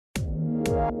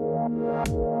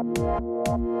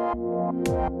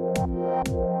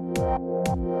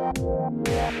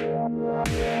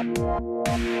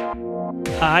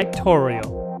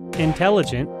iTorial,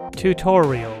 Intelligent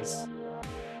Tutorials.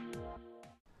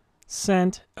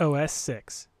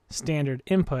 CentOS6, Standard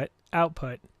Input,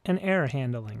 Output, and Error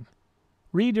Handling.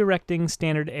 Redirecting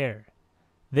standard error.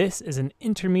 This is an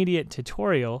intermediate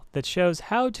tutorial that shows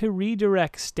how to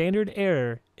redirect standard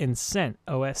error in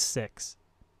CentOS6.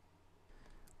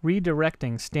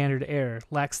 Redirecting standard error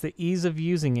lacks the ease of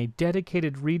using a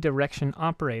dedicated redirection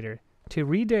operator. To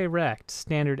redirect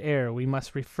standard error, we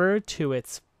must refer to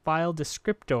its file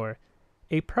descriptor,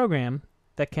 a program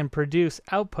that can produce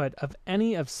output of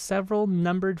any of several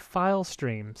numbered file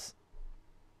streams.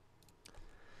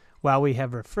 While we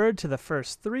have referred to the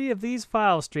first three of these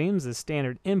file streams as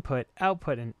standard input,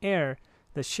 output, and error,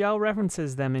 the shell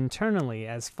references them internally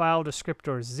as file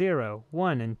descriptors 0,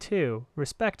 1, and 2,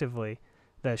 respectively.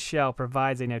 The shell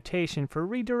provides a notation for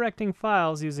redirecting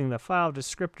files using the file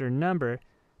descriptor number.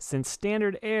 Since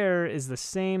standard error is the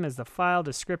same as the file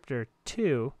descriptor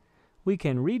 2, we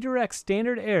can redirect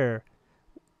standard error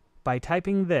by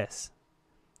typing this: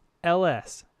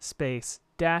 ls space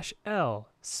 -l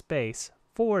space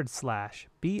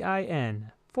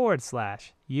 /bin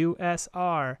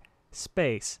 /usr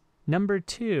space number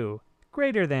 2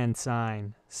 greater than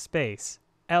sign space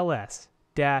ls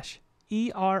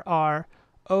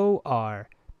 -error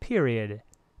period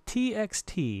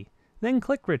txt, then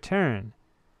click return.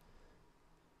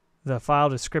 The file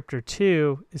descriptor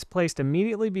 2 is placed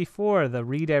immediately before the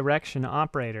redirection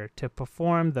operator to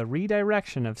perform the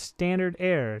redirection of standard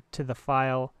error to the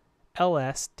file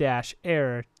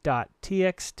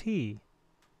ls-error.txt.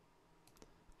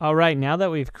 Alright, now that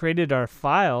we've created our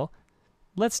file,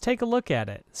 let's take a look at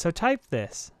it. So type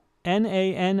this: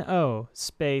 nano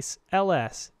space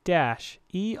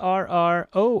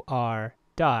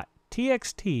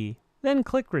ls-error.txt, then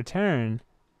click return.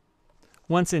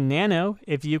 Once in Nano,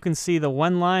 if you can see the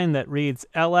one line that reads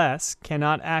ls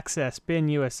cannot access bin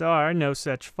usr, no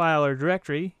such file or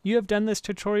directory, you have done this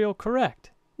tutorial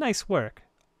correct. Nice work.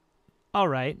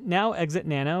 Alright, now exit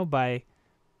Nano by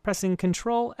pressing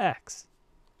Ctrl X.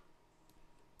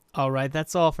 Alright,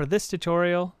 that's all for this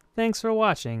tutorial. Thanks for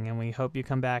watching, and we hope you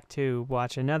come back to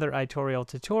watch another iTorial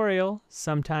tutorial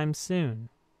sometime soon.